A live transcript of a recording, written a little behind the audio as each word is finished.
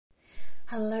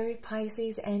Hello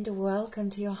Pisces, and welcome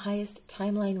to your highest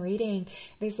timeline reading.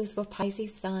 This is for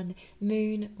Pisces Sun,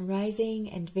 Moon, Rising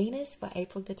and Venus for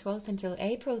April the 12th until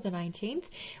April the 19th.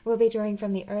 We'll be drawing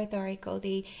from the Earth Oracle,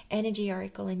 the Energy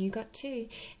Oracle, and you got two,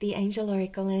 the Angel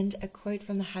Oracle and a quote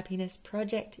from the Happiness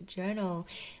Project Journal.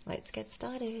 Let's get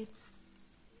started.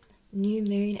 New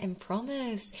moon and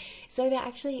promise. So there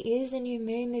actually is a new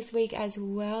moon this week as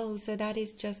well, so that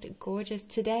is just gorgeous.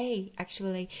 Today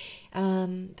actually,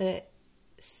 the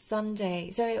Sunday,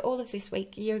 so all of this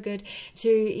week you're good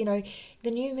to,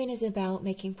 the new moon is about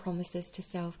making promises to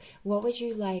self. What would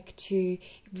you like to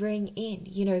bring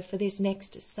in, for this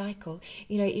next cycle?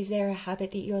 Is there a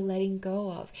habit that you're letting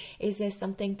go of? Is there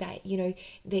something that,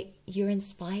 that you're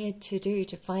inspired to do,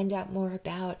 to find out more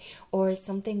about, or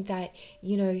something that,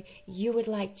 you would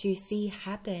like to see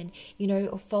happen,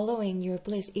 or following your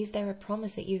bliss? Is there a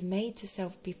promise that you've made to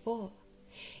self before,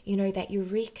 that you're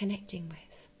reconnecting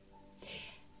with?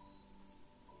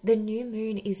 The new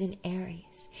moon is in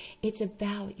Aries. It's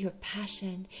about your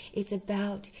passion. It's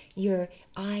about your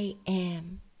I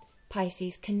am,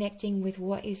 Pisces, connecting with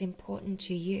what is important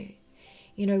to you.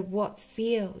 What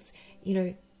feels,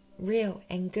 real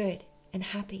and good and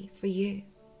happy for you.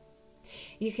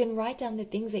 You can write down the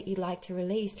things that you'd like to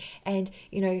release and,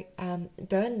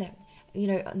 burn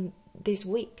them, this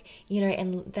week,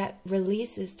 and that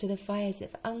releases to the fires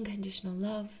of unconditional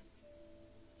love.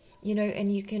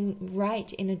 And you can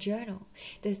write in a journal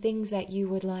the things that you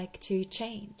would like to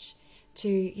change,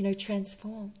 to,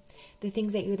 transform, the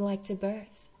things that you would like to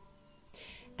birth.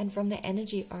 And from the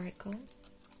Energy Oracle,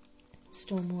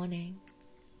 Storm Warning.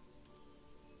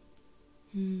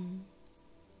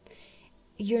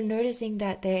 You're noticing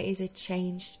that there is a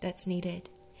change that's needed.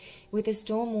 With a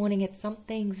Storm Warning, it's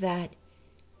something that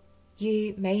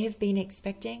you may have been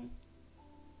expecting,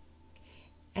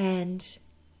 and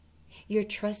you're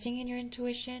trusting in your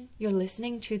intuition. You're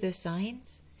listening to the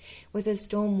signs. With a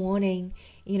storm warning,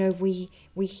 we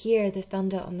hear the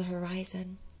thunder on the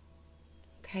horizon,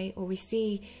 okay? Or we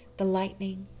see the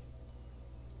lightning.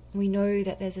 We know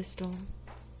that there's a storm.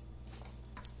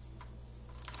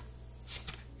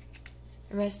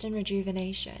 Rest and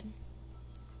rejuvenation.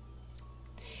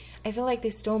 I feel like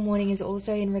this storm warning is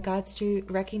also in regards to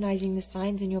recognizing the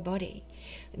signs in your body.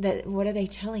 That what are they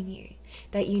telling you?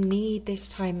 That you need this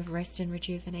time of rest and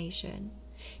rejuvenation,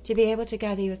 to be able to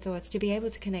gather your thoughts, to be able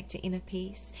to connect to inner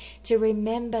peace, to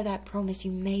remember that promise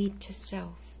you made to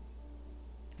self,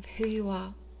 of who you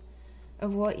are,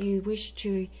 of what you wish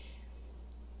to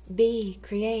be,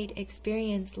 create,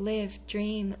 experience, live,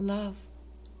 dream, love.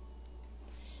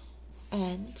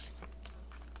 And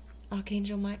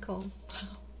Archangel Michael.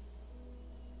 Wow.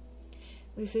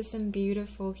 This is some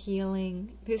beautiful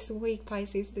healing this week,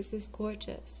 Pisces. This is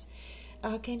gorgeous.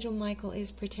 Archangel Michael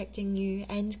is protecting you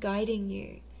and guiding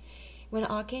you. When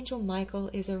Archangel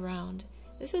Michael is around,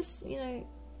 this is,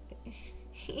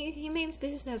 he means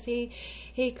business.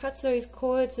 He cuts those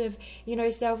cords of,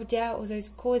 self-doubt, or those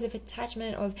cords of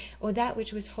attachment or that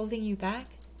which was holding you back.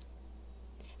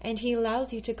 And he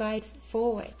allows you to guide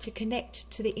forward, to connect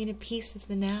to the inner peace of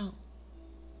the now,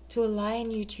 to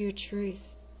align you to your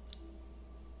truth.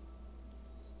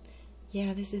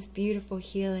 Yeah, this is beautiful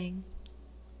healing.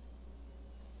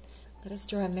 Let us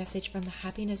draw a message from the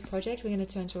Happiness Project. We're going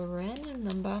to turn to a random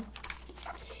number.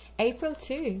 April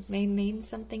 2 may mean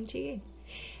something to you.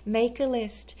 Make a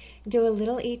list. Do a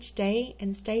little each day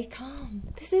and stay calm.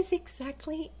 This is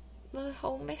exactly the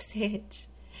whole message.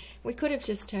 We could have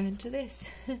just turned to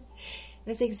this.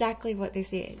 That's exactly what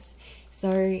this is.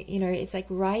 So, it's like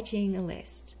writing a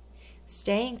list.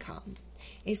 Staying calm.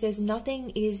 It says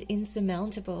nothing is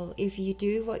insurmountable if you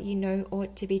do what you know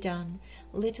ought to be done,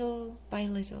 little by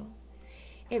little.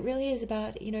 It really is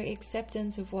about,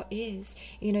 acceptance of what is,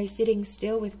 sitting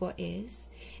still with what is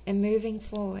and moving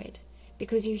forward,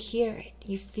 because you hear it,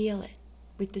 you feel it.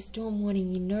 With the storm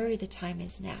warning, you know the time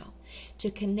is now to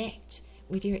connect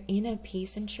with your inner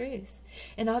peace and truth.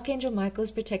 And Archangel Michael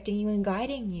is protecting you and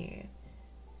guiding you.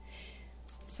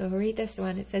 So I'll read this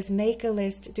one. It says, make a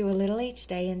list, do a little each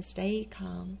day and stay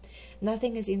calm.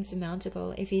 Nothing is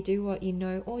insurmountable if you do what you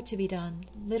know ought to be done,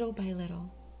 little by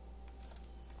little.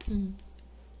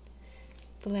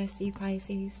 Bless you,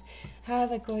 Pisces.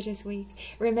 Have a gorgeous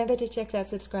week. Remember to check that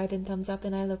subscribe and thumbs up,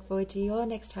 and I look forward to your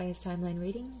next highest timeline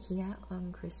reading here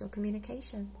on Crystal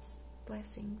Communications.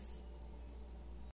 Blessings.